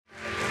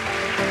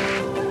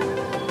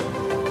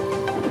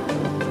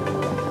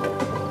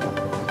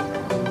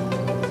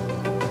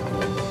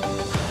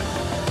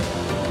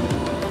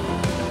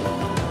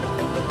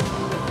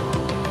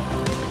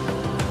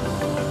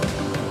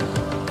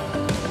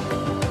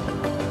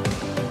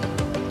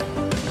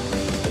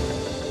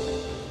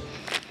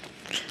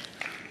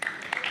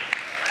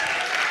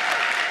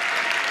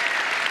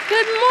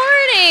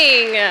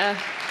morning.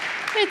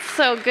 It's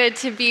so good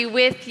to be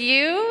with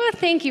you.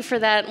 Thank you for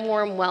that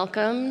warm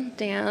welcome,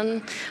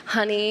 Dan,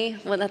 honey.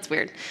 Well, that's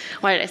weird.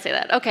 Why did I say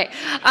that? Okay.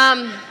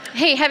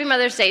 Hey, happy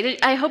Mother's Day.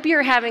 I hope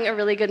you're having a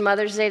really good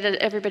Mother's Day. Did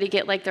everybody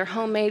get like their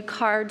homemade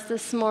cards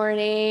this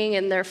morning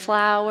and their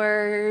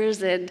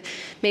flowers and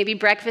maybe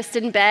breakfast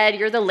in bed?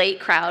 You're the late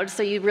crowd,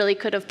 so you really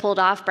could have pulled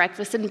off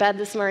breakfast in bed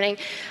this morning.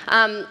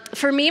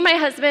 For me, my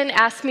husband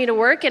asked me to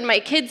work and my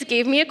kids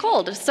gave me a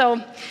cold.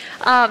 So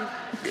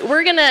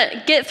we're going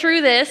to get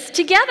through this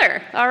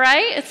together, all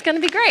right? It's going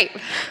to be great.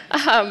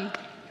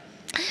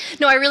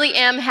 No, I really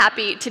am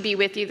happy to be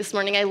with you this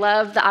morning. I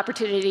love the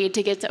opportunity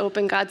to get to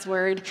open God's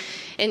Word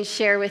and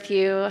share with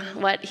you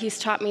what He's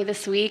taught me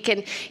this week.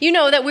 And you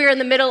know that we're in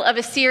the middle of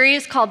a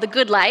series called The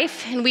Good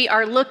Life, and we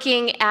are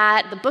looking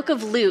at the book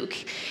of Luke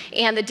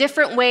and the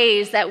different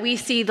ways that we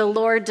see the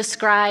Lord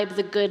describe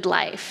the good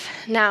life.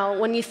 Now,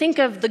 when you think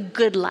of the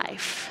good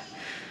life,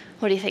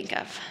 what do you think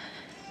of?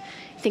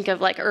 Think of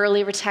like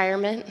early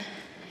retirement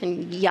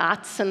and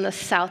yachts in the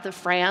south of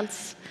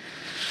France.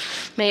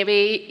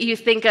 Maybe you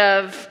think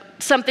of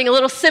something a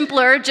little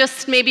simpler,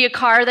 just maybe a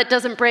car that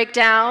doesn't break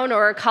down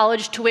or a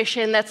college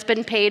tuition that's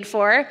been paid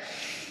for.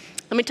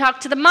 Let me talk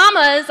to the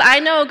mamas. I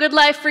know a good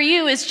life for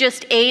you is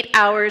just 8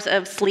 hours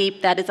of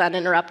sleep that is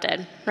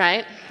uninterrupted,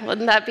 right?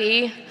 Wouldn't that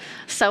be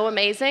so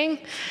amazing?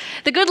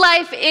 The good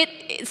life,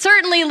 it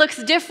certainly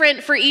looks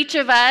different for each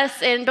of us,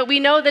 but we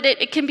know that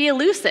it can be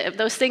elusive,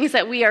 those things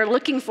that we are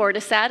looking for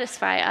to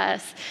satisfy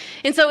us.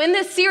 And so in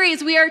this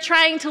series, we are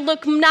trying to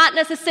look not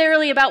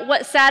necessarily about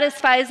what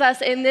satisfies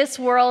us in this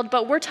world,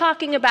 but we're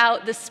talking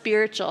about the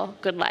spiritual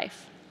good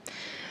life.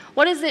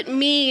 What does it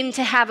mean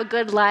to have a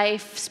good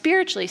life,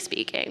 spiritually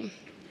speaking?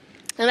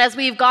 And as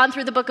we've gone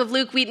through the book of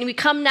Luke, we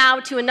come now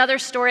to another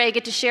story I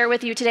get to share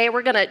with you today.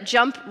 We're going to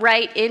jump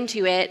right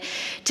into it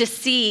to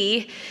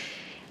see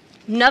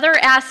another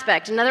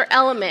aspect, another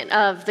element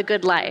of the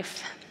good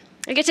life.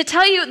 I get to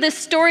tell you this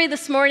story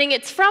this morning.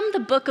 It's from the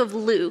book of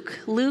Luke.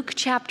 Luke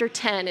chapter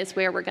 10 is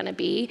where we're going to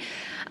be.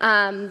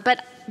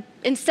 But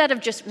instead of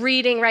just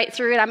reading right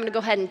through it, I'm going to go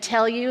ahead and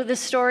tell you the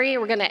story.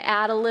 We're going to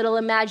add a little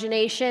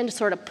imagination to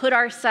sort of put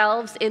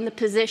ourselves in the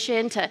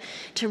position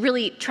to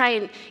really try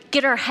and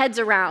get our heads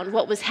around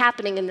what was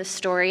happening in this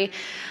story.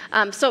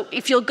 So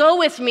if you'll go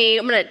with me,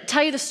 I'm going to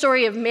tell you the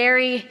story of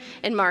Mary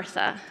and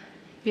Martha. Have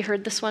you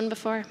heard this one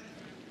before?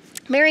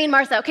 Mary and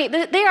Martha, okay,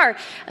 they are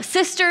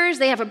sisters.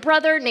 They have a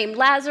brother named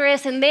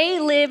Lazarus, and they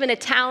live in a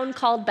town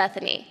called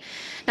Bethany.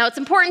 Now, it's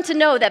important to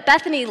know that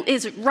Bethany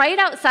is right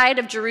outside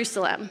of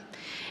Jerusalem.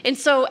 And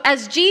so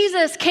as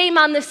Jesus came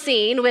on the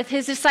scene with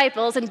his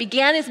disciples and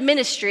began his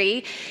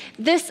ministry,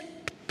 this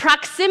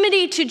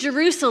proximity to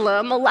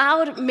Jerusalem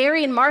allowed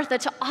Mary and Martha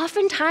to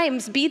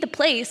oftentimes be the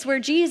place where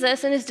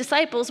Jesus and his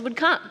disciples would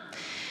come.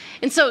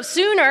 And so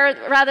sooner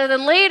rather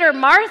than later,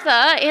 Martha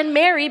and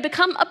Mary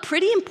become a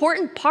pretty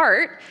important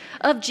part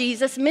of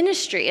Jesus'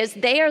 ministry, as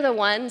they are the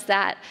ones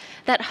that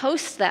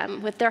host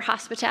them with their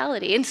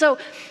hospitality. And so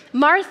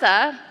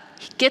Martha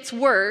gets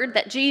word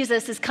that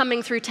Jesus is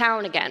coming through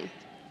town again.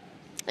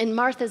 And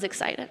Martha's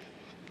excited.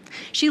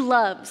 She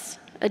loves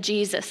a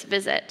Jesus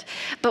visit.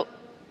 But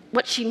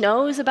what she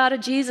knows about a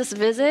Jesus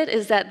visit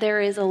is that there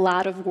is a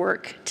lot of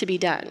work to be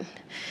done.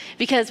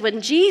 Because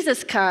when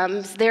Jesus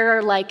comes, there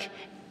are like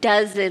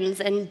dozens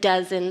and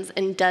dozens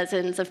and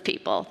dozens of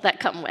people that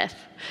come with.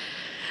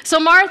 So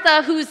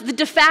Martha, who's the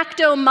de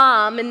facto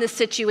mom in this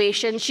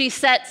situation, she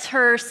sets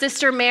her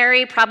sister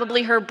Mary,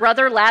 probably her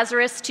brother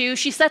Lazarus too,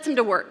 she sets him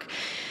to work.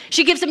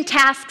 She gives them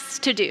tasks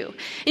to do.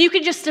 And you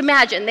can just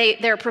imagine,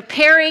 they're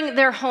preparing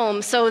their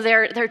home, so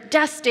they're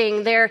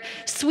dusting, they're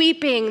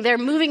sweeping, they're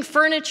moving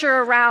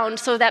furniture around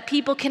so that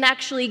people can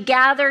actually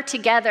gather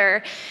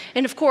together.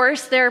 And of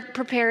course, they're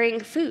preparing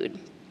food.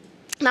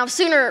 Now,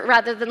 sooner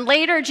rather than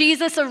later,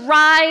 Jesus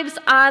arrives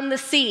on the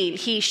scene.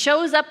 He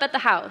shows up at the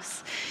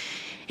house.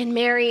 And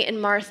Mary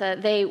and Martha,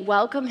 they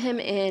welcome him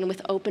in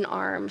with open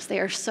arms. They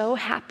are so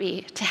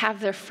happy to have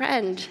their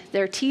friend,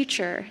 their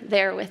teacher,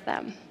 there with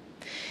them.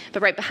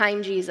 But right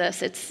behind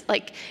Jesus, it's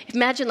like,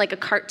 imagine like a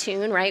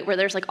cartoon, right? Where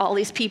there's like all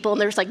these people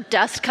and there's like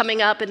dust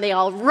coming up and they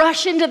all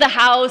rush into the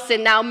house.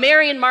 And now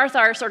Mary and Martha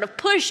are sort of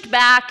pushed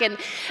back and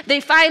they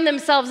find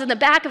themselves in the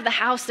back of the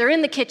house. They're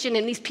in the kitchen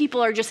and these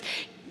people are just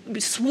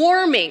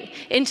swarming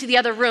into the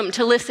other room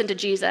to listen to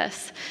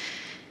Jesus.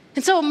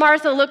 And so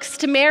Martha looks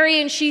to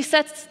Mary and she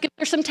gives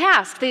her some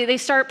tasks. They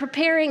start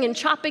preparing and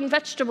chopping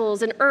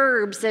vegetables and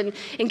herbs and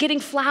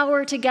getting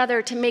flour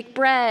together to make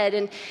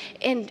bread.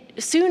 And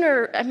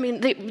sooner,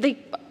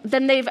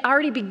 then they've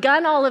already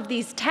begun all of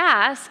these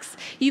tasks,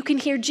 you can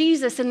hear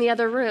Jesus in the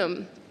other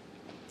room.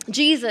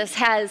 Jesus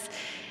has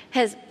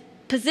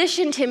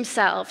positioned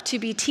himself to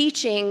be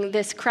teaching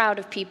this crowd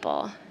of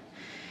people.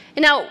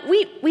 And now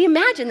we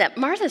imagine that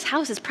Martha's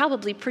house is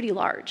probably pretty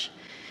large.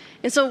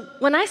 And so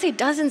when I say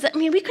dozens, I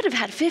mean, we could have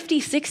had 50,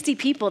 60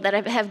 people that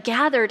have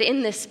gathered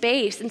in this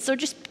space. And so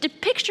just to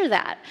picture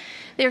that.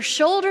 They're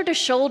shoulder to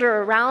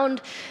shoulder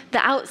around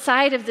the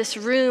outside of this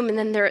room, and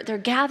then they're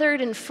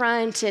gathered in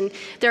front, and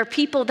there are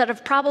people that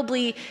have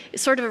probably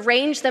sort of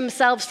arranged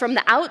themselves from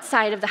the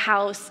outside of the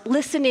house,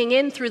 listening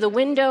in through the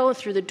window,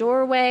 through the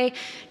doorway,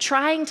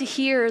 trying to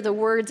hear the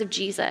words of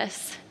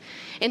Jesus.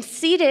 And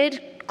seated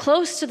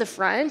close to the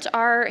front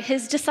are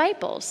his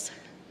disciples,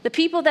 the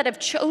people that have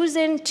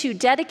chosen to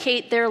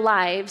dedicate their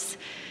lives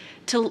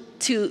to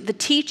the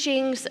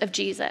teachings of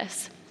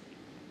Jesus.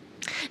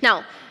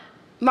 Now,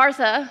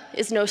 Martha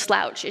is no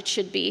slouch, it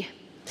should be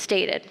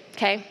stated,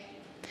 okay?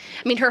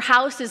 I mean, her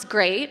house is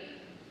great.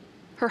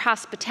 Her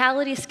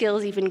hospitality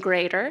skills even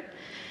greater.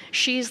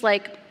 She's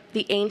like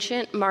the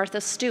ancient Martha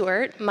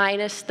Stewart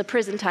minus the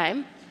prison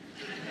time,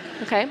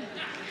 okay?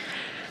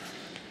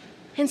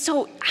 And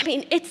so, I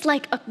mean, it's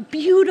like a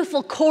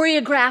beautiful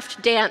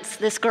choreographed dance,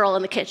 this girl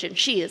in the kitchen.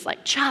 She is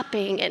like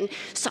chopping and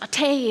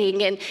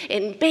sauteing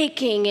and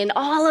baking and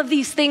all of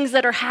these things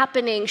that are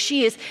happening.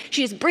 She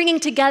is bringing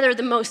together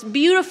the most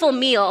beautiful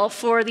meal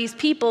for these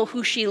people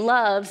who she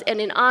loves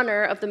and in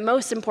honor of the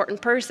most important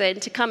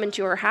person to come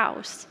into her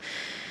house.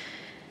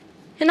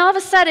 And all of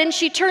a sudden,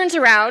 she turns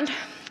around.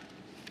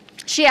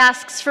 She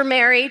asks for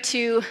Mary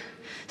to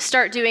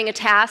start doing a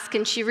task,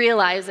 and she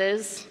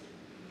realizes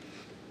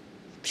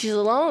she's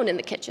alone in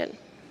the kitchen.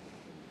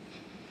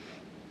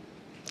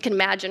 You can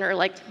imagine her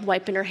like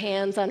wiping her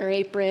hands on her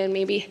apron,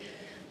 maybe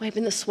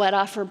wiping the sweat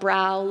off her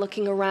brow,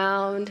 looking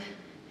around,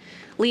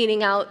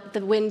 leaning out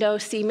the window.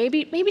 See,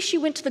 maybe she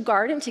went to the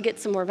garden to get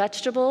some more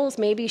vegetables.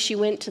 Maybe she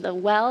went to the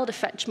well to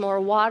fetch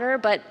more water,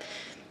 but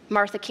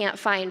Martha can't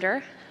find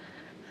her.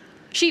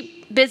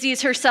 She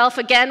busies herself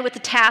again with the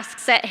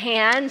tasks at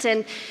hand,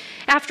 and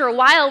after a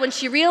while, when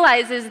she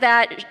realizes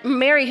that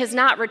Mary has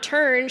not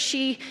returned,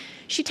 she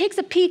takes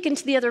a peek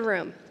into the other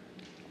room.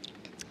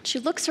 She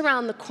looks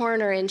around the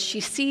corner and she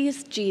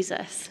sees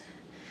Jesus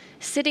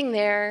sitting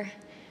there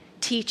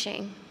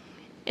teaching.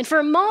 And for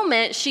a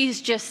moment,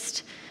 she's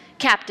just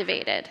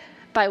captivated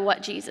by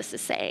what Jesus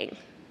is saying.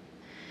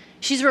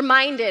 She's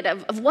reminded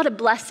of what a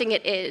blessing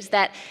it is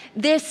that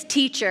this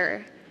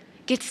teacher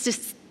gets to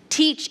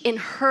teach in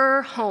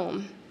her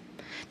home,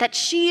 that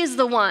she is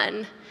the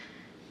one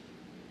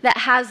that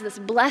has this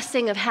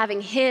blessing of having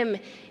him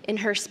in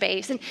her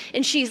space.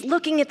 And she's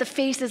looking at the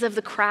faces of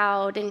the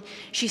crowd, and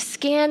she's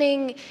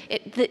scanning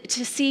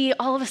to see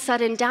all of a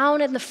sudden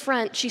down in the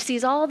front, she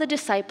sees all the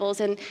disciples,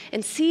 and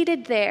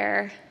seated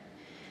there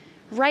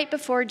right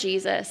before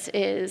Jesus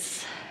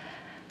is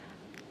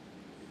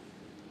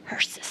her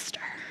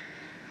sister.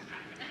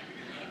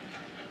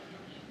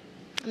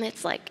 And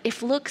it's like,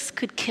 if looks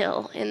could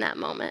kill in that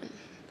moment,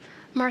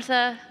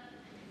 Martha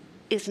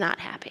is not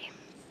happy.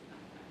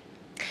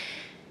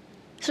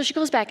 So she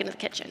goes back into the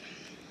kitchen.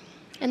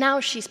 And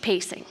now she's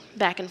pacing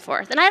back and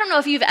forth. And I don't know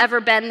if you've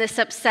ever been this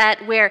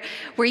upset where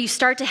you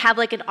start to have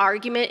like an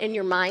argument in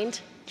your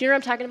mind. Do you know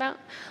what I'm talking about?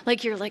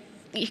 Like you're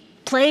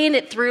playing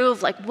it through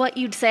of like what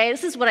you'd say.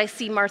 This is what I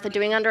see Martha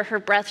doing under her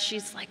breath.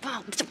 She's like,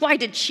 well,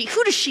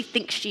 who does she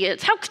think she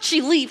is? How could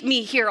she leave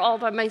me here all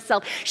by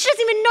myself? She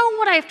doesn't even know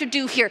what I have to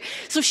do here.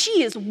 So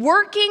she is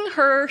working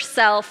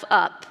herself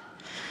up.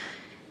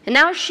 And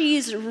now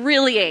she's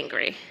really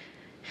angry.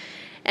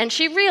 And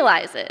she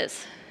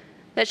realizes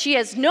that she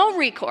has no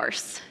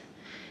recourse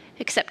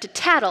except to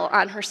tattle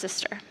on her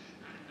sister.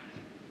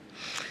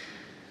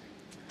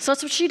 So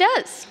that's what she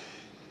does.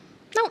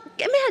 Now,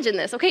 imagine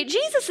this, okay?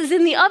 Jesus is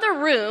in the other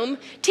room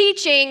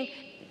teaching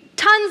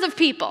tons of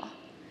people.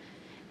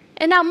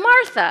 And now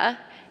Martha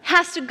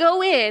has to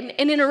go in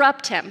and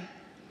interrupt him,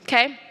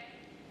 okay?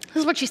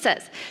 This is what she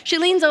says. She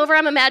leans over.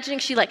 I'm imagining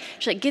she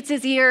gets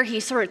his ear. He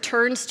sort of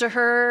turns to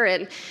her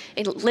and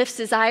lifts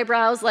his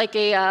eyebrows like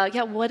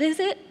yeah, what is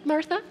it,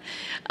 Martha?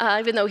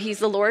 Even though he's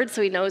the Lord,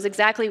 so he knows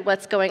exactly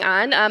what's going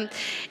on.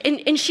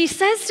 And she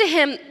says to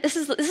him, this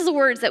is the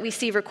words that we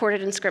see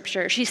recorded in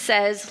Scripture. She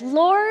says,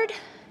 Lord,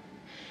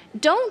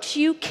 don't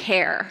you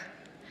care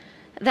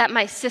that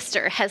my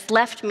sister has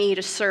left me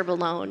to serve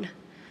alone?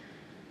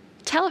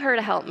 Tell her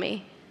to help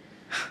me.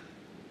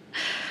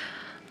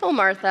 Oh,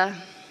 Martha.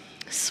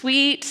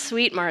 Sweet,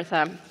 sweet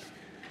Martha.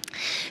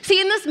 See,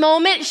 in this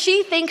moment,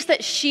 she thinks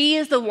that she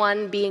is the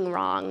one being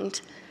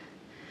wronged.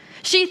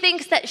 She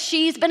thinks that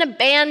she's been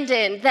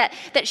abandoned, that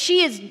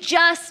she is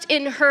just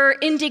in her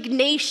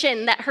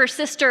indignation that her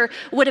sister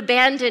would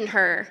abandon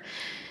her.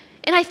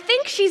 And I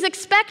think she's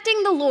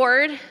expecting the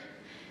Lord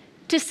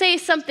to say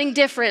something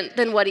different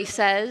than what he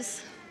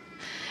says,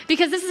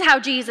 because this is how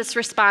Jesus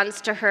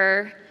responds to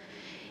her.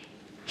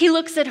 He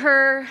looks at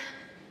her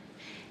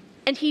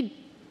and he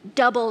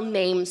double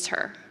names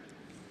her.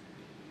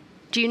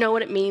 Do you know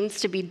what it means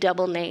to be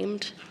double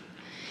named?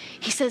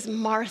 He says,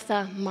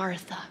 Martha,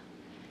 Martha.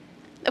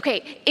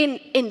 Okay,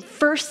 in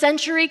first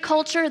century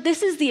culture,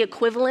 this is the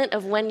equivalent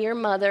of when your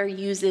mother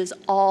uses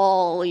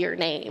all your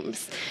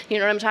names. You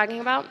know what I'm talking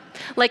about?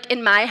 Like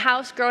in my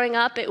house growing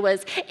up, it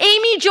was,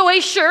 Amy Joy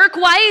Shirk,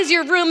 why is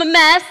your room a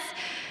mess?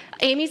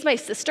 Amy's my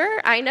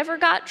sister. I never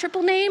got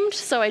triple named,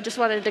 so I just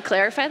wanted to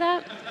clarify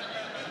that.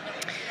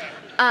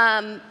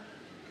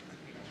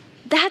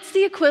 That's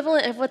the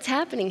equivalent of what's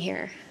happening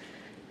here.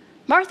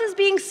 Martha's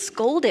being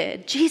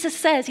scolded. Jesus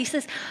says, he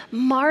says,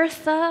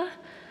 Martha,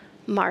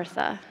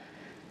 Martha,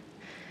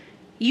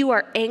 you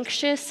are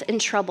anxious and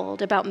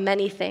troubled about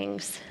many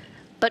things,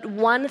 but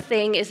one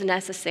thing is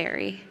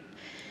necessary.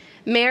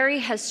 Mary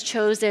has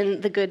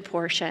chosen the good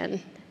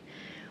portion,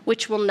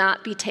 which will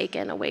not be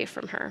taken away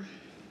from her.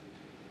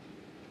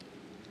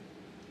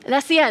 And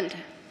that's the end.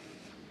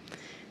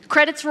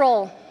 Credits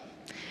roll.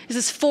 This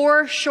is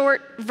 4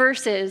 short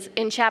verses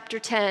in chapter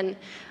 10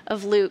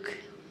 of Luke.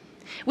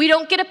 We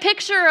don't get a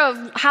picture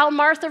of how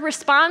Martha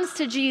responds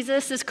to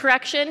Jesus'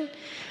 correction.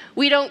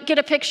 We don't get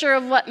a picture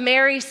of what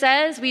Mary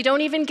says. We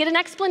don't even get an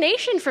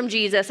explanation from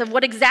Jesus of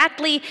what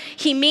exactly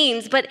he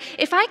means. But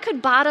if I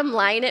could bottom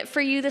line it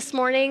for you this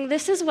morning,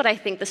 this is what I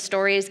think the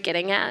story is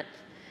getting at.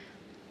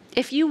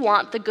 If you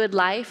want the good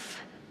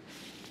life,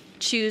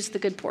 choose the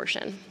good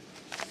portion.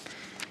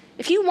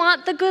 If you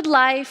want the good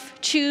life,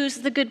 choose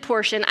the good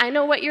portion. I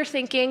know what you're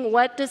thinking.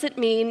 What does it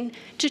mean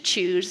to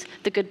choose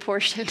the good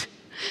portion?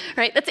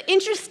 Right? That's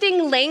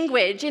interesting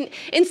language. And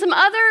in some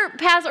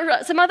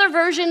other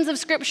versions of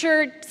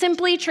Scripture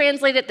simply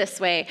translate it this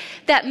way,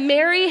 that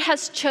Mary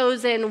has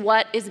chosen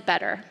what is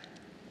better.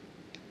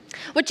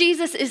 What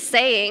Jesus is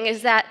saying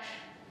is that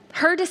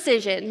her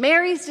decision,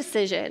 Mary's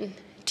decision,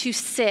 to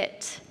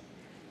sit,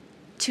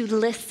 to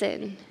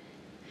listen,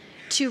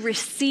 to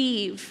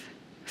receive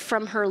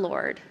from her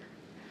Lord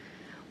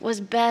was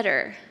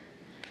better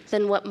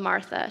than what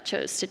Martha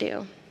chose to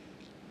do.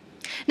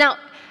 Now,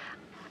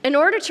 in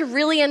order to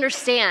really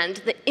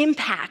understand the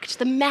impact,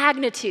 the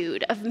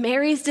magnitude of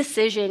Mary's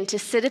decision to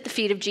sit at the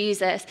feet of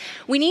Jesus,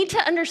 we need to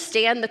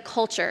understand the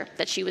culture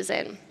that she was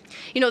in.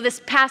 You know, this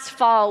past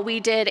fall, we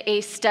did a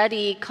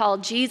study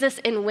called Jesus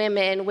and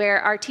Women, where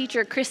our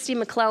teacher, Kristin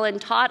McClellan,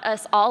 taught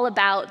us all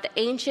about the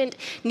ancient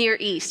Near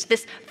East,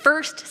 this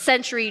first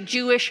century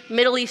Jewish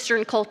Middle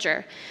Eastern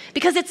culture,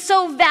 because it's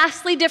so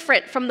vastly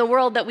different from the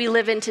world that we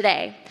live in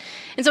today.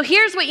 And so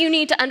here's what you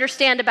need to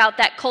understand about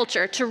that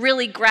culture to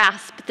really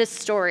grasp this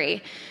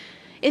story.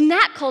 In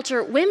that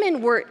culture,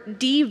 women were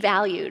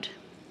devalued.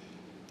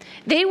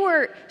 They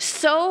were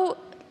so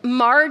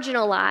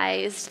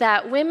marginalized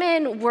that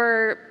women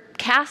were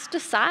cast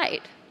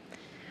aside.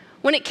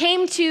 When it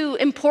came to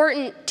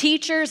important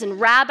teachers and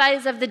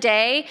rabbis of the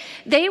day,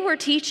 they were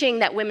teaching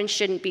that women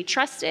shouldn't be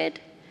trusted,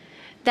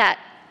 that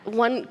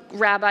one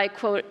rabbi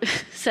quote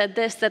said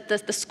this, that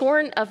the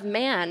scorn of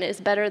man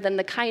is better than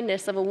the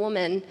kindness of a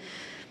woman.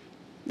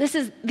 This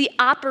is the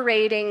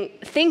operating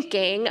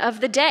thinking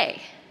of the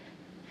day.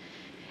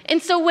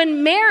 And so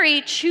when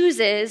Mary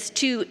chooses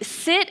to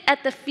sit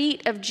at the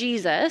feet of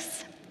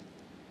Jesus,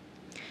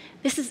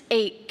 this is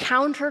a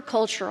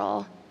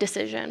countercultural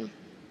decision.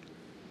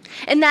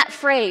 And that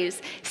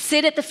phrase,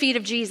 sit at the feet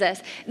of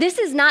Jesus, this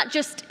is not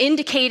just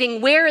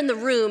indicating where in the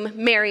room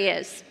Mary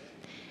is.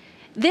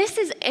 This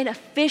is an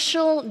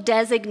official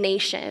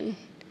designation.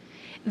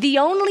 The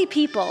only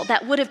people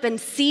that would have been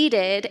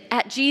seated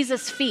at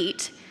Jesus'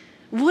 feet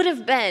would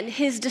have been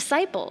his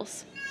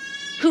disciples,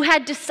 who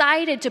had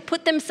decided to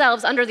put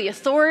themselves under the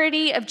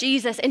authority of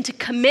Jesus and to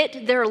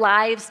commit their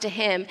lives to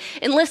him.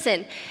 And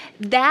listen,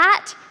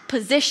 that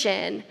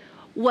position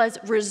was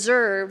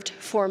reserved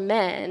for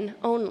men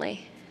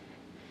only.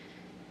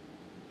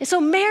 And so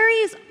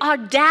Mary's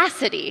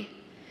audacity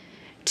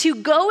to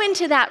go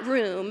into that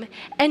room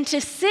and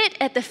to sit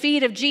at the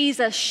feet of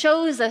Jesus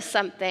shows us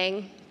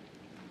something.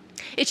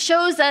 It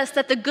shows us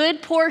that the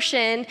good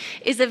portion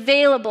is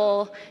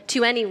available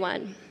to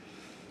anyone.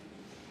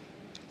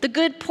 The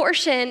good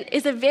portion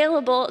is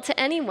available to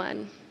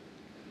anyone.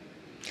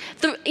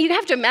 You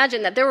have to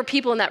imagine that there were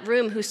people in that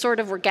room who sort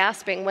of were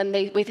gasping when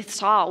they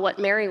saw what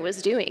Mary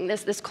was doing,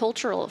 this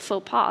cultural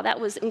faux pas. That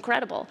was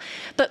incredible.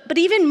 But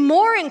even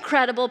more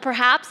incredible,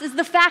 perhaps, is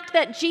the fact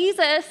that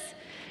Jesus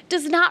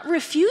does not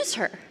refuse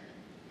her.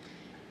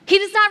 He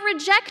does not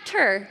reject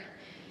her.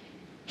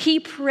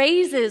 He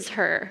praises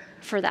her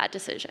for that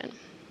decision.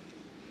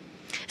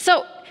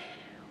 So,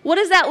 what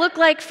does that look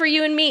like for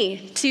you and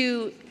me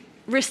to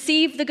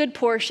receive the good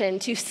portion,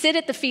 to sit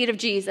at the feet of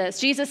Jesus?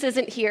 Jesus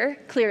isn't here,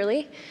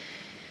 clearly.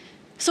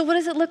 So what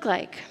does it look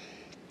like?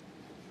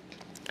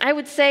 I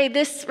would say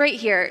this right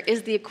here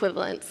is the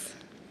equivalence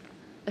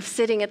of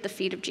sitting at the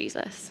feet of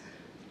Jesus.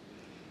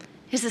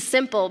 This is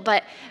simple,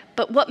 but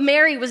what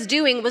Mary was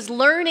doing was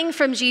learning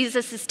from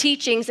Jesus'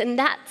 teachings, and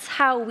that's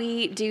how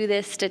we do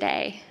this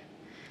today,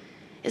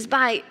 is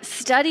by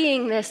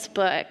studying this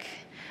book,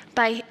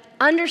 by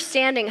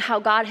understanding how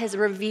God has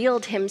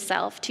revealed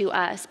himself to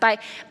us, by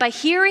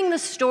hearing the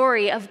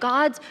story of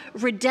God's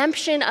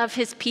redemption of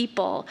his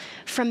people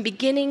from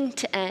beginning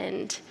to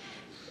end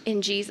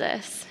in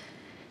Jesus.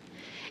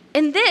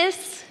 And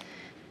this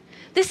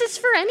is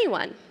for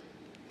anyone.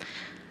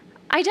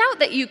 I doubt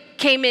that you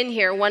came in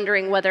here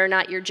wondering whether or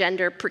not your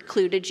gender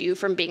precluded you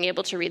from being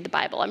able to read the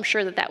Bible. I'm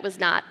sure that was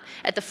not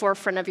at the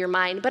forefront of your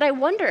mind. But I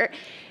wonder,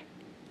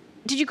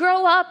 did you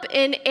grow up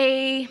in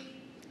a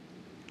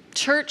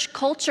church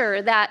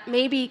culture that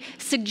maybe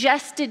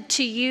suggested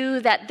to you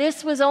that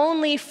this was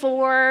only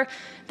for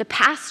the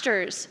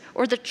pastors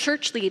or the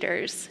church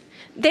leaders.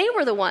 They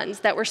were the ones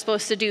that were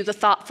supposed to do the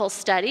thoughtful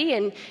study,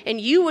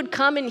 and you would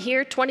come and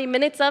hear 20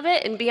 minutes of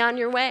it and be on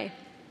your way.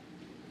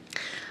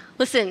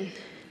 Listen,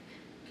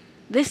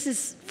 this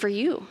is for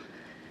you.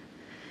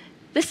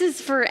 This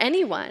is for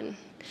anyone.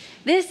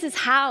 This is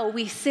how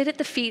we sit at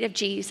the feet of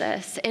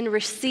Jesus and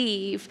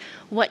receive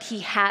what he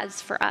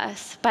has for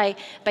us, by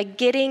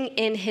getting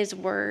in his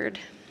word.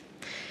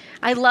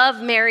 I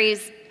love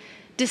Mary's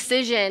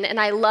decision, and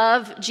I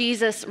love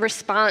Jesus'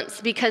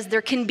 response, because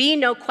there can be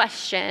no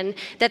question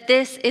that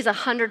this is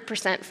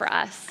 100% for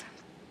us.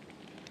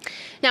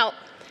 Now,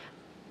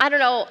 I don't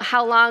know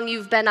how long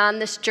you've been on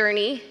this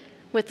journey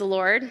with the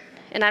Lord,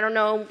 and I don't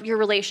know your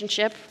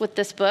relationship with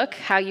this book,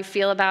 how you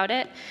feel about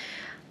it.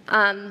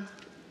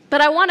 But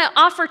I want to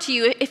offer to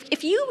you,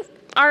 if you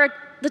are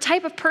the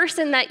type of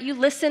person that you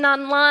listen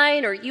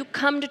online or you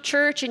come to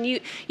church and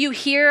you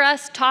hear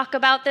us talk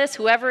about this,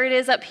 whoever it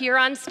is up here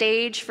on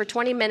stage for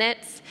 20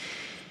 minutes,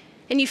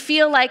 and you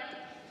feel like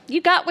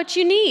you got what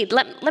you need,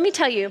 let me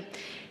tell you,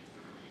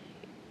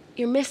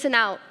 you're missing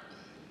out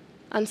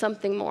on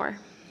something more.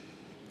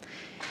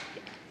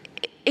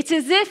 It's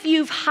as if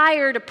you've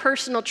hired a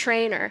personal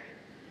trainer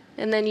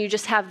and then you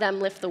just have them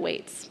lift the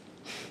weights.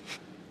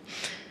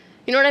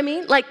 You know what I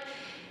mean? Like,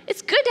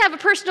 it's good to have a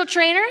personal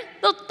trainer.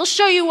 They'll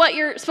show you what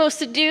you're supposed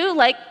to do.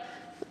 Like,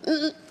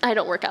 I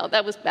don't work out.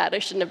 That was bad. I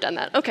shouldn't have done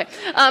that. Okay.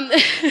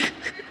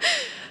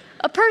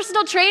 A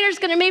personal trainer is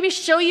going to maybe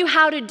show you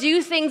how to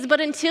do things, but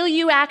until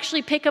you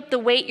actually pick up the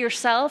weight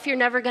yourself, you're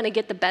never going to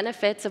get the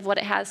benefits of what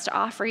it has to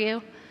offer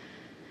you.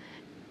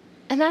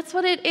 And that's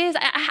what it is.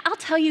 I'll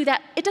tell you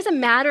that it doesn't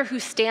matter who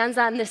stands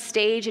on this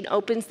stage and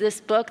opens this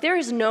book. There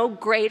is no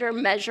greater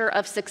measure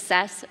of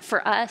success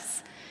for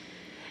us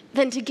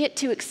than to get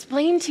to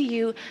explain to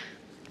you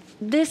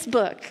this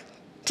book,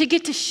 to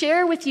get to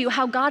share with you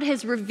how God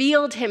has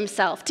revealed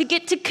himself, to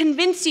get to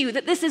convince you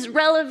that this is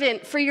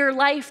relevant for your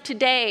life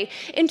today,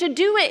 and to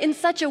do it in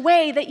such a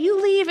way that you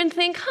leave and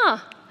think, I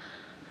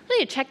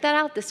need to check that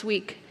out this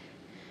week.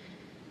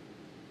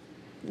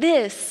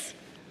 This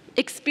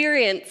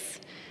experience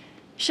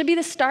should be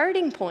the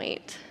starting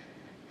point,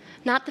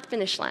 not the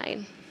finish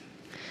line.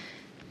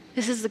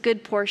 This is the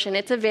good portion.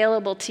 It's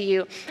available to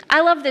you.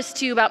 I love this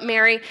too about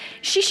Mary.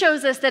 She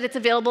shows us that it's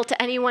available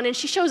to anyone, and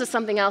she shows us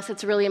something else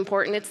that's really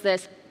important. It's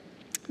this: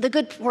 the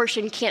good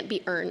portion can't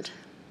be earned.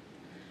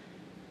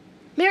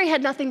 Mary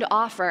had nothing to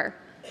offer.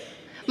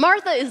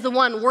 Martha is the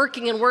one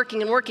working and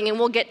working and working, and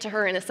we'll get to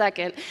her in a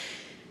second.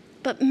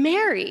 But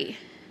Mary,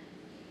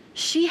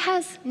 she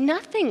has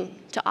nothing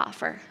to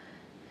offer.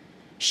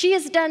 She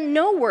has done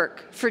no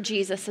work for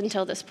Jesus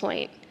until this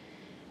point.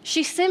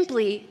 She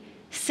simply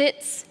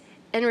sits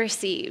and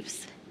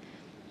receives.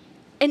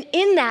 And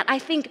in that, I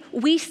think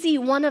we see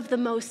one of the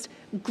most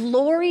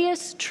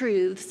glorious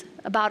truths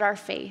about our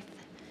faith.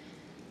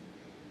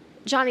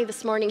 Johnny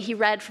this morning, he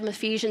read from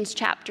Ephesians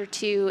chapter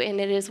 2,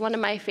 and it is one of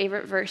my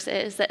favorite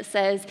verses that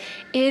says,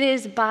 "It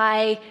is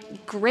by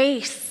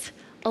grace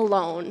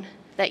alone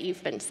that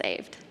you've been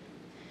saved."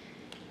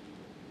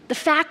 The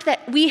fact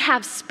that we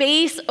have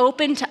space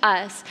open to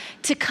us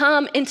to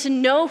come and to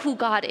know who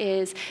God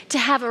is, to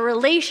have a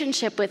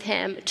relationship with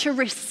him, to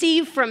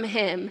receive from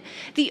him,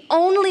 the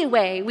only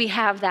way we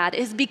have that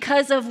is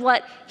because of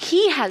what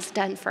he has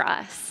done for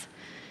us,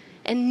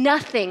 and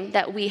nothing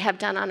that we have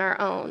done on our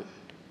own.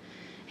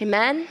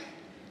 Amen?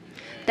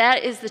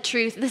 That is the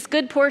truth. This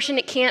good portion,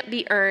 it can't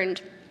be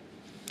earned.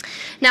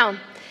 Now,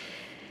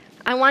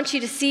 I want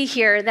you to see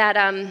here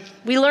that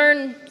we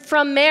learn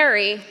from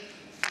Mary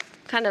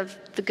kind of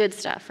the good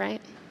stuff, right?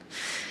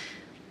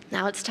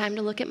 Now it's time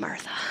to look at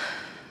Martha.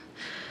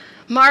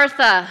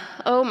 Martha,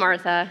 oh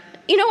Martha.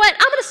 You know what?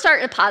 I'm going to start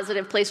in a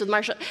positive place with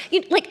Martha.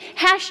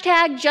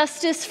 Hashtag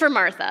justice for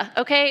Martha,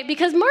 okay?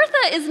 Because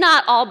Martha is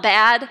not all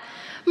bad.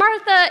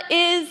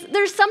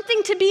 There's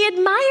something to be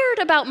admired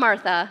about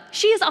Martha.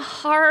 She is a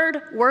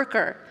hard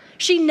worker.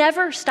 She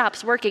never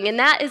stops working, and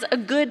that is a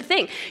good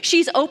thing.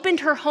 She's opened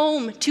her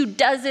home to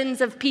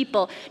dozens of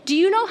people. Do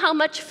you know how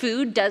much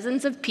food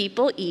dozens of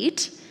people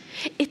eat?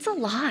 It's a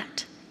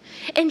lot.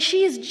 And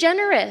she is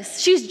generous.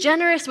 She's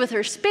generous with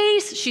her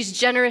space. She's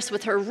generous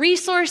with her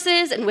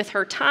resources and with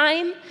her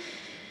time.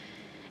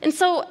 And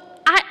so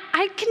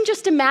I can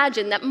just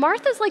imagine that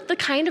Martha's like the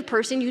kind of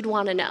person you'd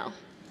want to know.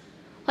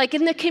 Like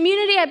in the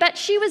community, I bet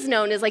she was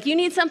known as like, you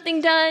need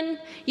something done,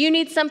 you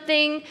need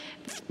something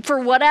for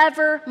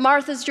whatever,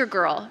 Martha's your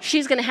girl.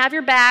 She's going to have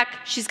your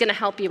back. She's going to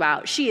help you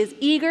out. She is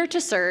eager to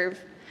serve,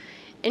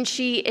 and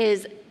she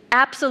is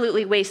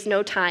absolutely wastes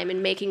no time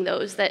in making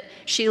those that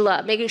she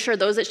loves, making sure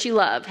those that she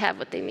loves have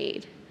what they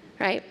need,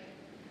 right?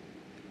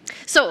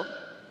 So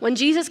when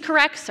Jesus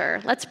corrects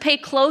her, let's pay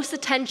close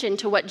attention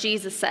to what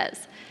Jesus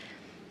says.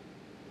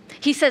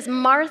 He says,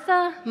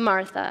 "Martha,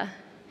 Martha,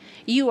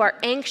 you are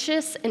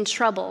anxious and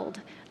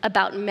troubled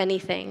about many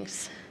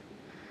things."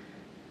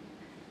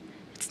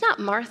 It's not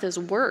Martha's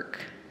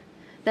work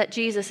that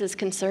Jesus is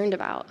concerned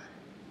about.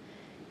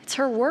 It's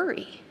her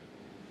worry.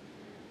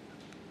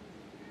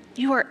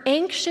 You are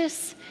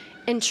anxious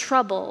and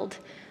troubled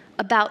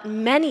about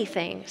many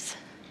things.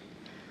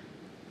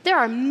 There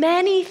are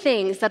many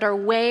things that are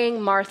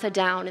weighing Martha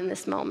down in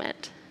this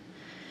moment.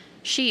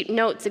 She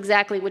notes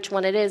exactly which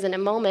one it is in a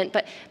moment,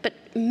 but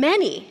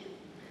many.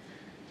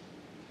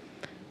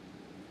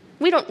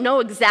 We don't know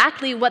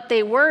exactly what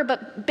they were,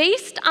 but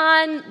based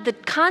on the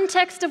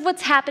context of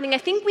what's happening, I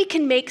think we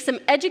can make some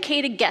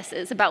educated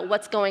guesses about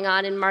what's going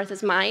on in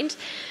Martha's mind.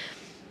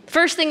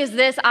 First thing is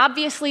this: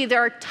 obviously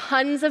there are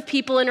tons of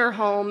people in her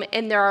home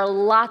and there are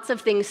lots of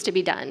things to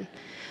be done.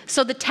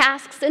 So the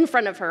tasks in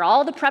front of her,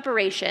 all the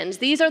preparations,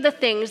 these are the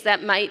things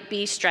that might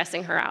be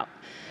stressing her out.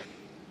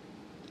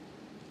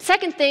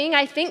 Second thing,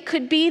 I think,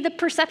 could be the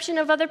perception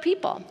of other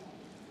people.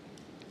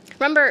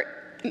 Remember,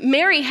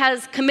 Mary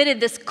has committed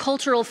this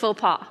cultural faux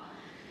pas.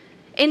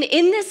 And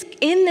in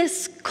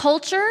this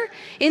culture,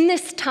 in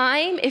this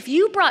time, if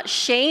you brought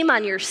shame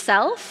on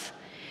yourself,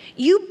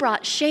 you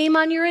brought shame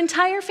on your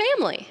entire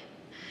family.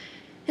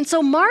 And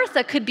so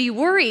Martha could be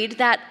worried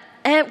that,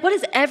 what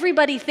is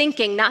everybody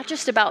thinking, not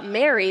just about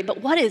Mary,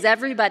 but what is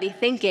everybody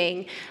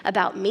thinking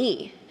about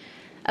me,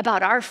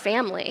 about our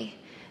family,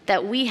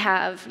 that we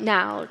have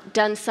now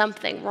done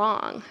something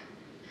wrong?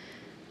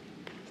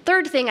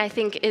 Third thing I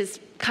think is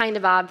kind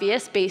of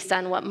obvious based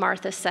on what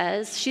Martha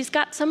says. She's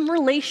got some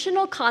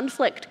relational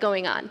conflict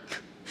going on.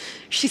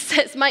 She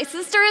says, my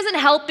sister isn't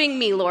helping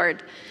me,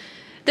 Lord.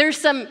 There's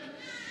some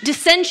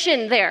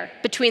dissension there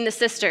between the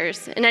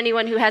sisters. And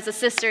anyone who has a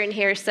sister in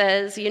here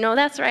says, you know,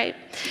 that's right.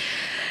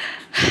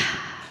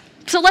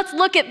 So let's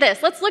look at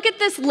this. Let's look at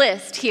this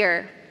list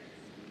here.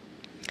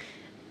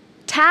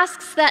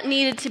 Tasks that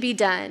needed to be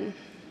done,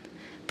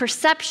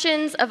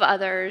 perceptions of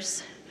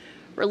others,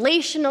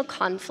 relational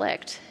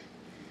conflict.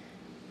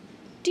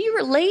 Do you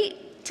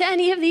relate to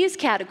any of these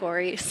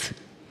categories?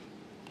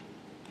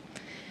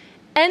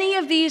 Any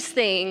of these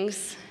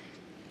things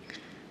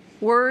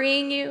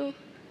worrying you,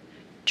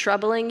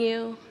 troubling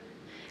you,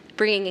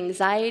 bringing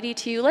anxiety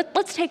to you?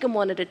 Let's take them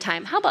one at a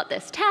time. How about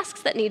this?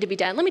 Tasks that need to be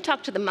done. Let me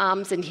talk to the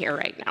moms in here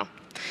right now.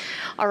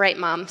 All right,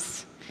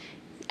 moms.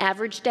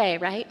 Average day,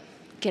 right?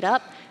 Get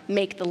up,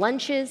 make the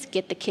lunches,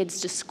 get the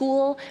kids to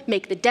school,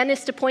 make the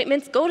dentist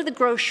appointments, go to the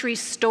grocery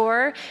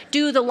store,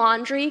 do the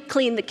laundry,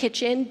 clean the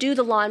kitchen, do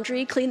the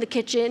laundry, clean the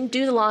kitchen,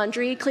 do the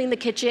laundry, clean the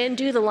kitchen,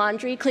 do the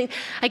laundry, clean.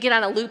 I get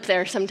on a loop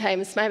there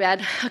sometimes, my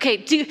bad. Okay,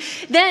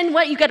 then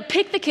what? You got to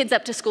pick the kids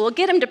up to school,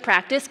 get them to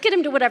practice, get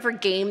them to whatever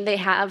game they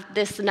have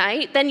this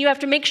night. Then you have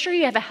to make sure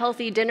you have a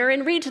healthy dinner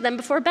and read to them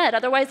before bed.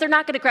 Otherwise, they're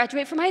not going to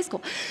graduate from high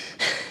school.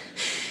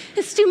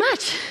 It's too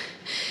much.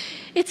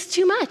 It's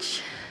too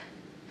much.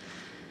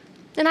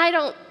 And I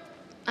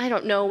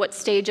don't know what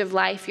stage of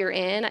life you're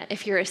in,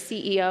 if you're a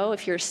CEO,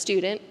 if you're a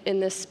student in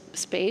this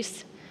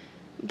space,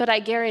 but I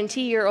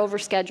guarantee you're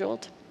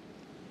overscheduled.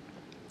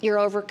 You're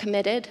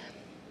overcommitted.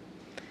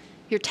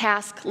 Your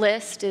task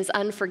list is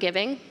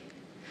unforgiving.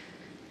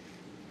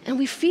 And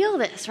we feel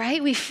this,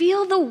 right? We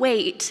feel the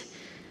weight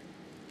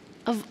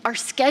of our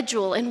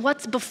schedule and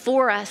what's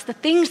before us, the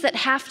things that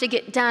have to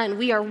get done.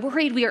 We are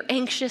worried, we are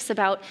anxious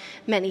about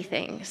many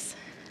things.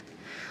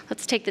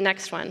 Let's take the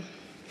next one.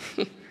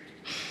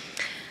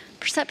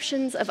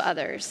 Perceptions of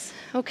others.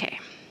 Okay.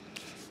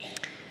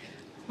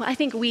 Well, I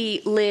think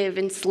we live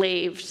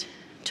enslaved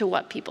to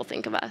what people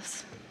think of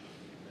us.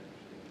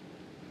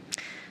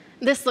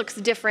 This looks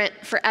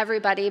different for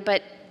everybody,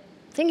 but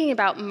thinking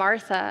about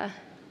Martha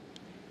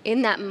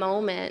in that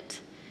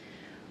moment,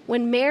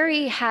 when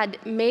Mary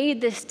had made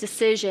this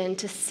decision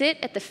to sit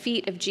at the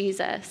feet of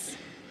Jesus,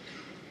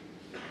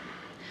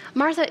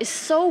 Martha is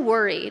so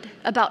worried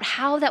about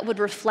how that would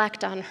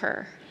reflect on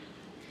her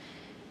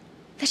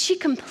that she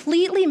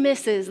completely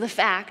misses the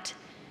fact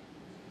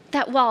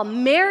that while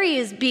Mary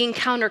is being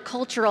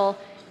countercultural,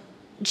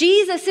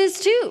 Jesus is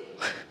too.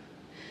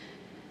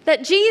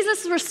 That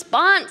Jesus'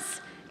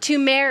 response to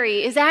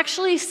Mary is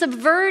actually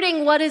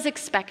subverting what is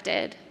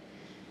expected.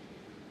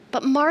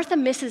 But Martha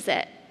misses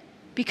it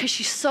because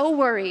she's so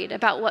worried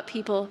about what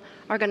people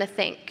are going to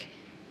think.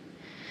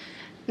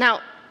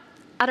 Now,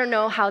 I don't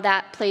know how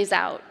that plays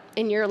out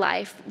in your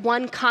life.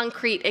 One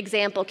concrete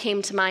example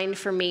came to mind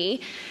for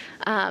me.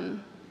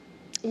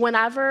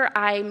 Whenever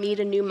I meet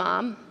a new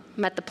mom,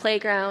 I'm at the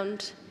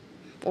playground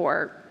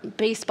or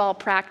baseball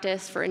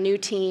practice for a new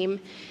team,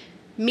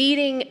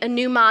 meeting a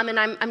new mom, and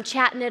I'm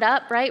chatting it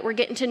up, right? We're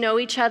getting to know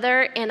each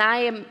other, and I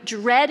am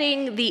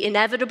dreading the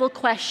inevitable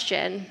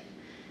question,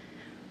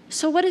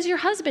 so what does your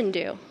husband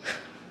do?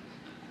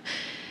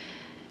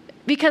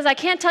 Because I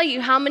can't tell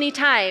you how many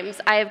times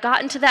I have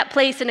gotten to that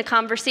place in a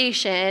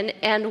conversation,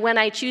 and when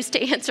I choose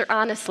to answer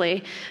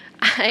honestly,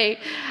 I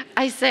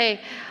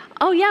say,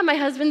 oh yeah, my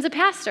husband's a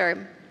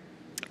pastor.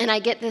 And I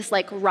get this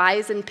like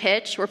rise in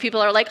pitch where people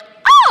are like,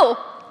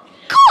 oh,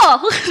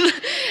 cool.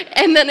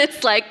 And then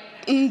it's like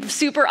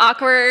super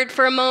awkward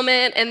for a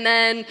moment, and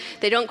then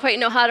they don't quite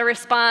know how to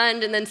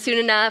respond, and then soon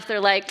enough they're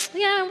like,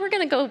 yeah, we're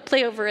gonna go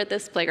play over at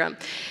this playground.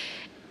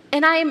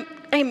 And I'm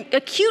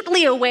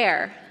acutely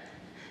aware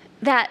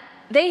that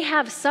they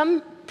have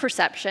some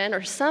perception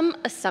or some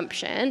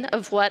assumption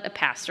of what a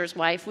pastor's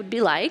wife would be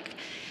like.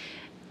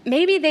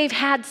 maybe they've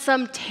had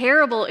some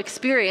terrible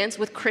experience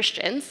with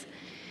Christians,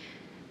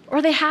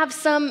 or they have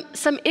some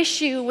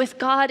issue with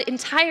God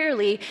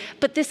entirely,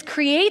 but this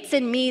creates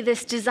in me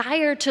this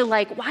desire to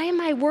why am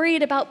I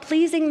worried about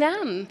pleasing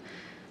them?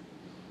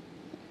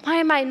 Why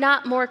am I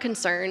not more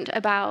concerned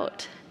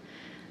about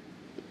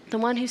the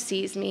one who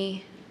sees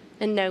me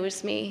and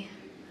knows me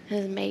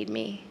and has made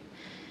me?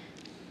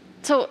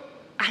 So,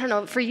 I don't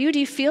know, for you, do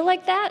you feel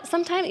like that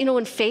sometimes?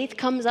 When faith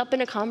comes up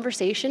in a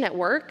conversation at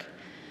work,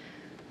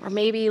 or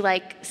maybe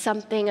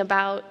something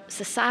about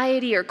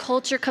society or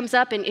culture comes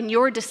up and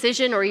your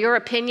decision or your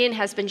opinion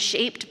has been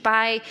shaped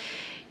by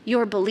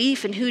your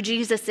belief in who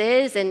Jesus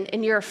is,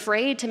 and you're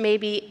afraid to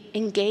maybe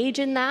engage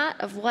in that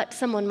of what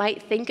someone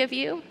might think of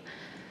you.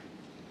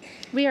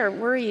 We are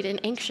worried and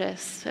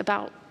anxious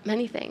about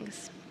many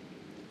things.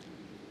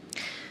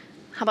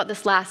 How about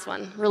this last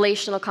one?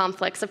 Relational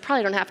conflicts. I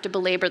probably don't have to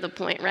belabor the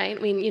point, right?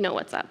 You know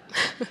what's up.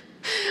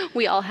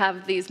 We all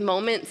have these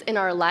moments in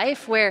our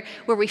life where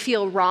we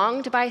feel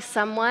wronged by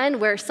someone,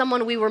 where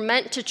someone we were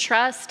meant to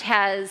trust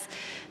has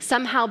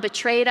somehow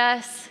betrayed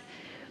us.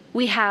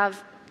 We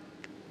have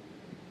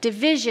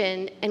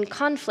division and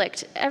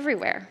conflict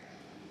everywhere.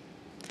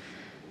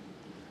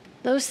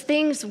 Those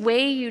things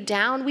weigh you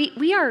down.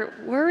 We are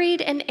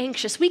worried and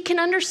anxious. We can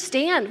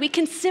understand. We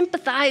can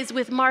sympathize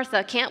with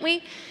Martha, can't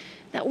we?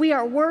 That we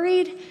are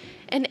worried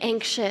and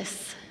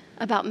anxious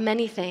about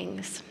many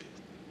things.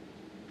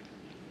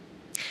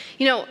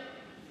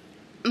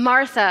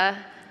 Martha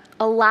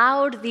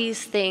allowed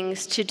these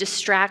things to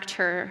distract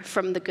her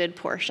from the good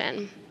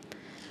portion.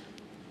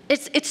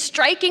 It's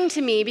striking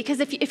to me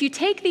because if you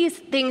take these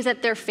things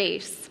at their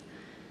face,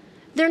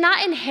 they're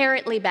not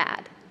inherently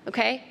bad,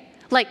 okay?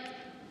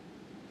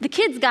 The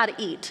kids got to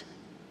eat.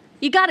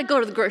 You got to go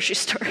to the grocery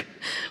store.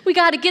 We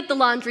got to get the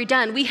laundry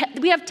done. We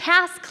have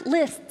task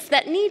lists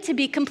that need to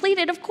be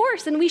completed, of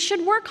course, and we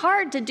should work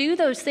hard to do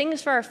those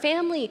things for our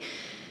family.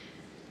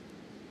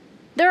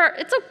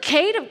 It's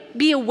okay to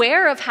be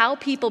aware of how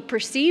people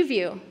perceive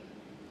you.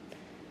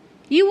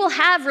 You will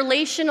have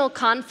relational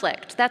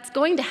conflict. That's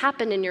going to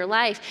happen in your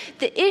life.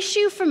 The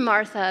issue for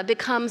Martha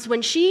becomes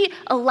when she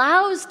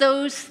allows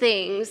those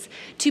things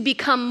to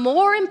become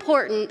more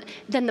important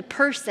than the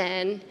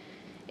person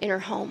in her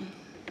home.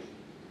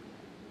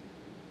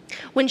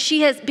 When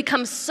she has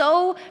become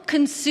so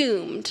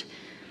consumed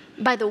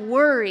by the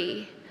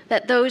worry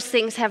that those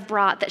things have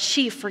brought that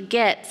she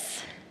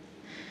forgets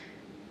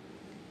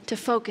to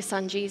focus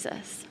on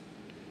Jesus.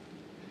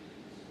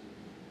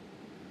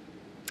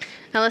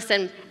 Now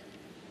listen,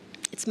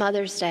 it's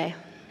Mother's Day,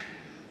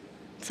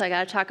 so I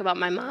got to talk about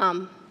my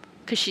mom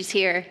because she's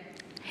here.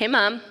 Hey,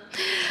 Mom.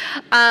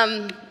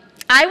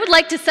 I would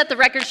like to set the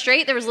record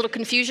straight. There was a little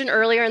confusion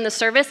earlier in the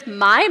service.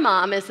 My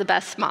mom is the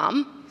best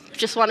mom.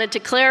 Just wanted to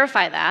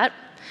clarify that.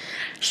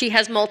 She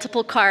has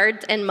multiple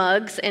cards and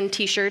mugs and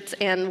T-shirts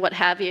and what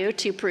have you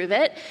to prove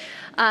it.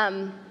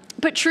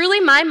 But truly,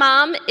 my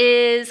mom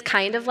is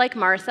kind of like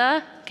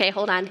Martha. Okay,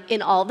 hold on.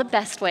 In all the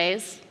best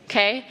ways.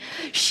 Okay?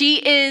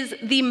 She is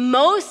the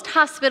most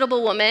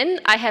hospitable woman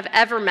I have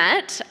ever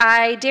met.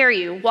 I dare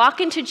you, walk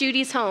into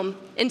Judy's home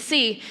and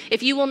see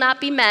if you will not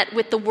be met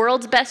with the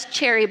world's best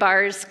cherry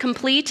bars,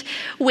 complete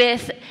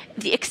with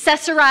the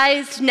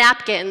accessorized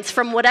napkins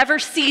from whatever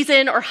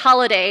season or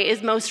holiday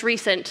is most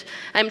recent.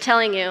 I'm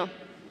telling you,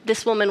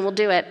 this woman will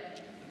do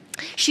it.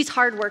 She's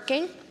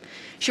hardworking.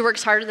 She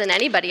works harder than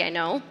anybody I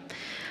know.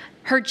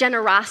 Her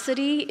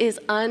generosity is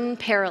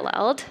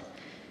unparalleled.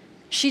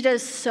 She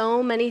does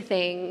so many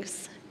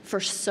things for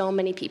so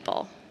many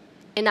people,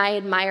 and I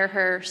admire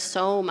her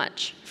so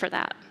much for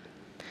that.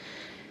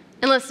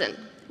 And listen,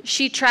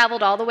 she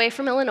traveled all the way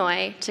from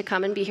Illinois to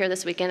come and be here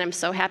this weekend. I'm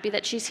so happy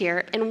that she's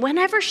here. And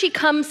whenever she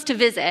comes to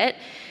visit,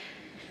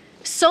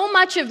 so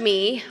much of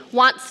me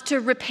wants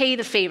to repay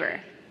the favor.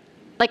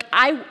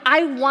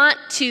 I want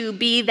to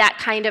be that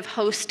kind of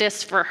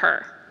hostess for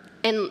her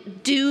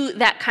and do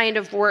that kind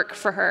of work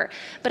for her.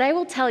 But I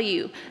will tell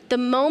you, the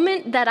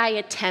moment that I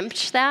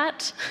attempt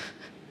that,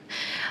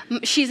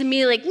 she's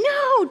immediately like,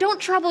 no, don't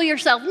trouble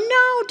yourself.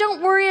 No,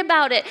 don't worry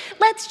about it.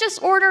 Let's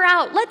just order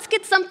out. Let's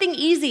get something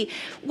easy.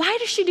 Why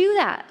does she do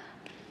that?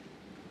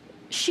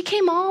 She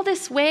came all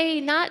this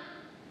way not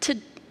to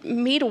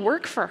me to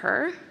work for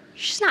her.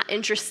 She's not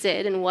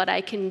interested in what I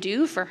can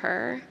do for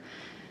her.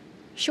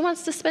 She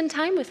wants to spend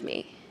time with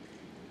me.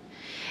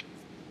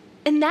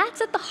 And that's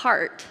at the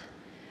heart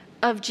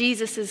of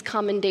Jesus'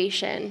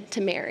 commendation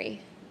to Mary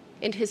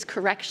and his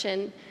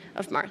correction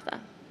of Martha.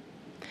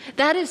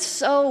 That is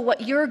so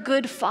what your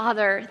good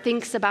Father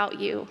thinks about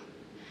you.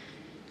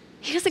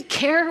 He doesn't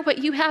care what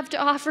you have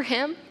to offer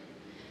him.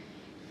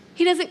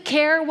 He doesn't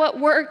care what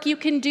work you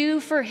can do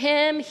for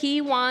him. He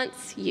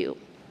wants you.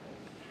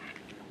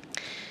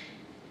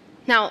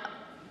 Now,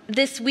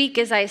 this week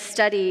as I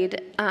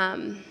studied,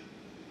 I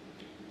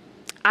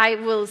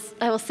will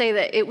say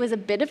that it was a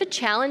bit of a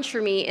challenge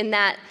for me in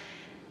that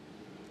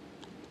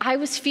I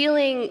was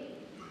feeling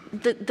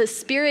the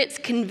Spirit's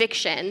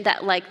conviction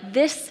that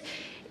this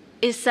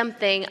is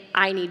something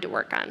I need to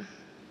work on.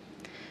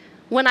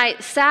 When I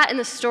sat in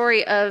the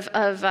story of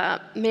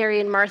Mary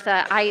and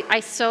Martha,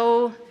 I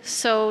so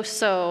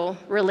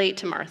relate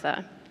to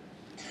Martha.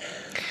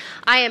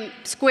 I am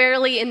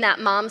squarely in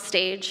that mom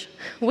stage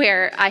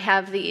where I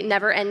have the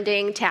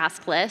never-ending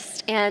task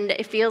list, and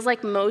it feels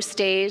like most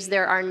days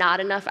there are not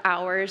enough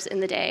hours in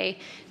the day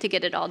to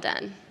get it all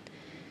done.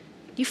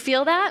 You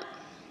feel that?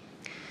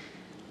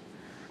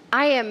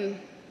 I'm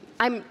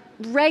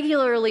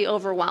regularly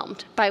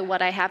overwhelmed by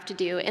what I have to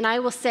do, and I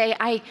will say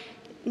I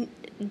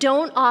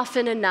don't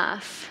often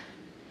enough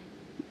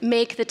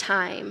make the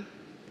time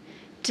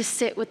to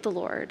sit with the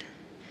Lord,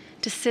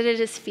 to sit at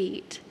his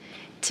feet,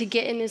 to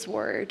get in his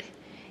word,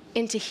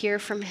 and to hear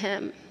from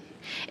him.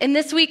 And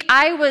this week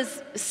I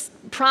was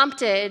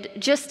prompted,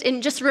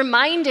 just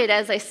reminded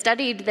as I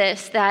studied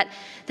this, that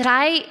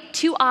I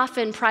too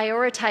often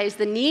prioritize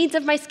the needs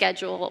of my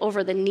schedule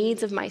over the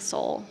needs of my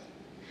soul.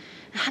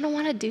 And I don't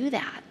want to do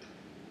that.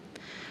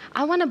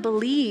 I want to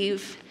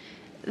believe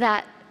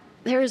that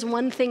there is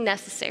one thing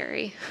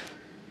necessary,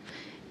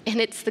 and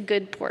it's the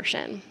good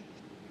portion.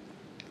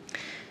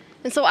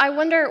 And so I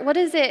wonder, what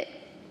is it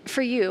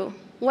for you?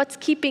 What's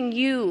keeping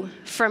you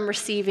from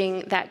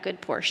receiving that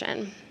good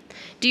portion?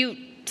 Do you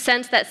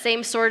sense that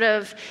same sort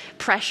of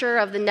pressure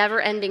of the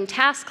never-ending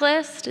task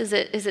list? Is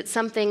it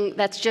something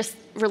that's just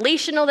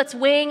relational that's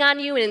weighing on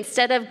you, and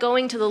instead of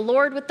going to the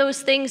Lord with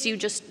those things, you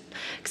just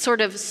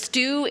sort of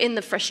stew in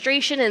the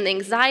frustration and the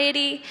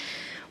anxiety?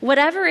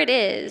 Whatever it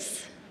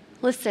is,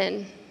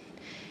 listen,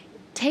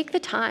 take the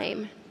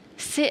time,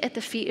 sit at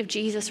the feet of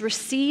Jesus,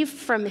 receive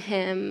from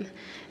him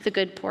the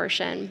good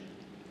portion.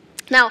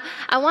 Now,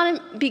 I want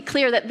to be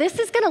clear that this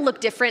is going to look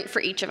different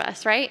for each of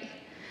us, right?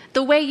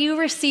 The way you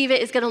receive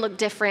it is going to look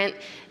different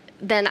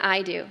than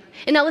I do.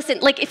 And now listen,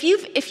 like if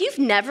you've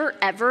never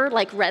ever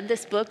like read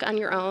this book on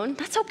your own,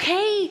 that's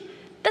okay.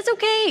 That's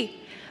okay.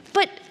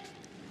 But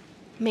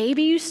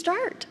maybe you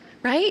start,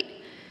 right?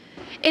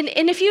 And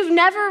if you've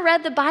never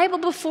read the Bible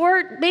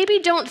before, maybe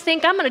don't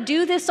think I'm going to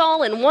do this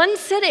all in one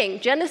sitting,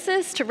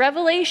 Genesis to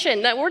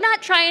Revelation. That we're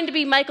not trying to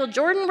be Michael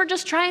Jordan, we're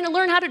just trying to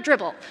learn how to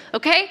dribble,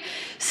 okay?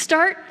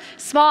 Start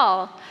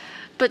small,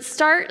 but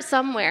start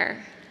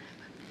somewhere.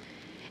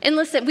 And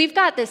listen, we've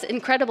got this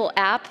incredible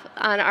app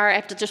on I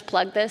have to just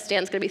plug this,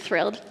 Dan's going to be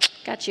thrilled.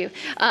 Got you.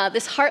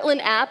 This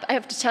Heartland app, I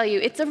have to tell you,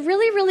 it's a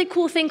really, really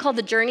cool thing called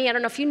The Journey. I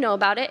don't know if you know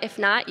about it. If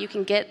not, you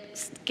can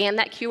scan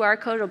that QR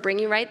code. It'll bring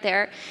you right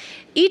there.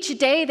 Each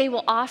day, they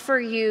will offer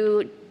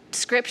you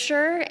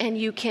scripture, and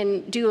you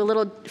can do a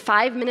little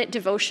 5-minute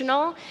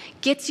devotional.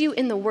 Gets you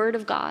in the Word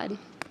of God.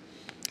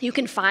 You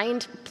can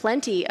find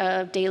plenty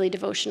of daily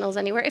devotionals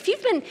anywhere. If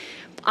you've been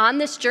on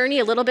this journey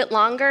a little bit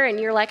longer and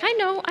you're like, I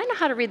know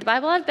how to read the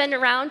Bible, I've been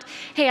around.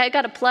 Hey, I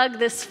got to plug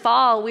this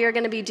fall. We are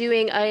going to be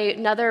doing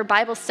another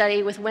Bible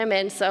study with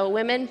women. So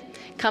women,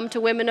 come to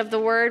Women of the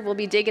Word. We'll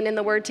be digging in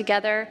the Word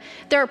together.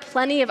 There are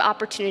plenty of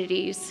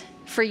opportunities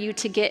for you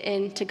to get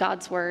into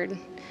God's Word.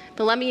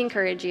 But let me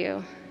encourage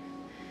you.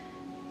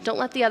 Don't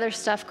let the other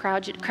stuff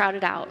crowd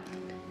it out.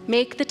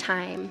 Make the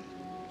time.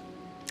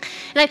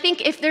 And I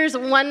think if there's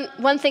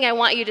one thing I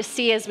want you to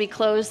see as we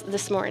close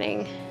this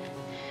morning,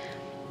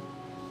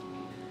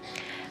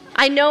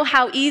 I know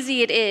how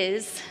easy it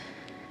is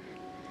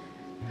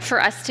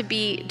for us to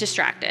be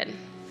distracted,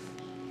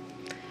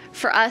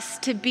 for us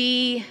to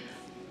be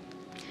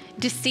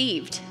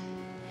deceived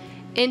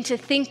into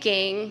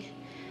thinking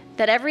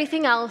that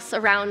everything else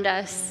around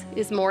us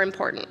is more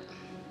important.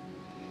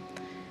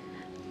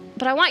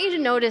 But I want you to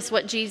notice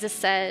what Jesus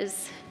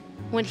says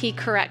when he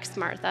corrects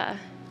Martha.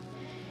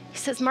 He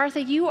says,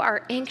 Martha, you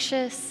are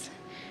anxious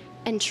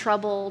and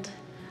troubled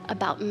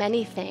about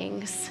many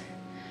things,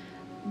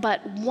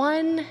 but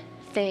one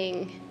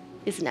thing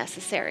is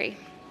necessary.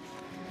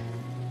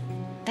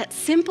 That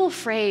simple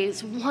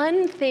phrase,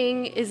 one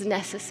thing is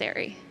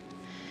necessary,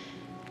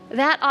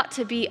 that ought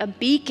to be a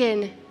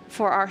beacon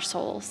for our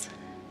souls.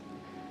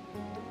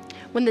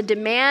 When the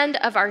demand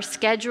of our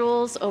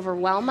schedules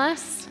overwhelm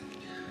us,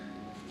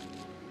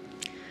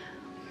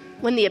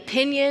 when the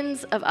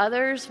opinions of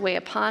others weigh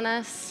upon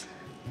us,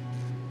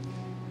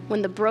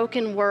 when the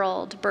broken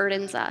world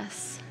burdens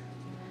us,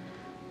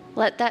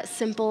 let that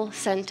simple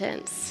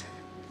sentence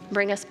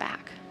bring us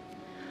back.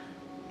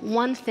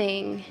 One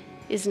thing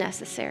is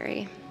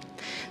necessary.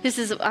 This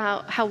is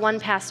how one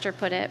pastor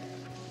put it.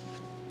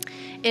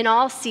 In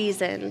all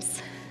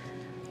seasons,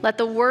 let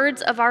the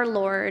words of our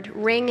Lord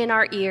ring in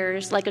our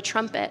ears like a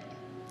trumpet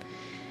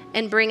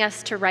and bring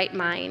us to right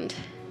mind.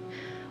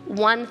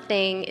 One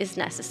thing is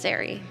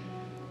necessary.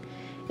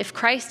 If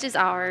Christ is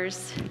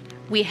ours,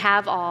 we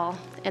have all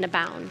and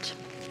abound.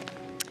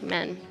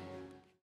 Amen.